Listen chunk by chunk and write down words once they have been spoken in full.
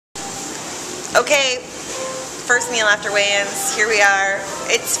Okay, first meal after weigh-ins. Here we are.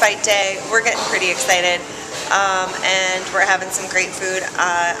 It's fight day. We're getting pretty excited, and we're having some great food.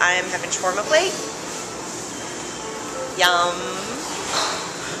 I'm having shawarma plate. Yum.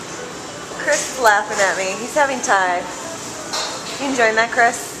 Chris is laughing at me. He's having Thai. You enjoying that,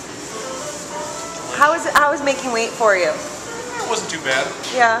 Chris? How was making weight for you? It wasn't too bad.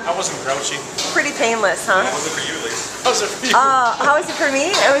 Yeah. I wasn't grouchy. Pretty painless, huh? How was it for you, at least? How was it for you? How was it for me?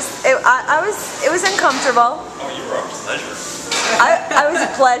 It was uncomfortable. Oh, you were a pleasure. I was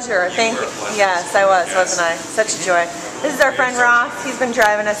a pleasure. Thank you. Yes, I was, wasn't I? Such a joy. This is our friend Ross. He's been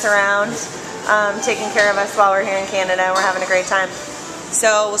driving us around, taking care of us while we're here in Canada. We're having a great time.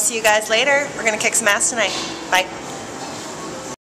 So we'll see you guys later. We're gonna kick some ass tonight. Bye.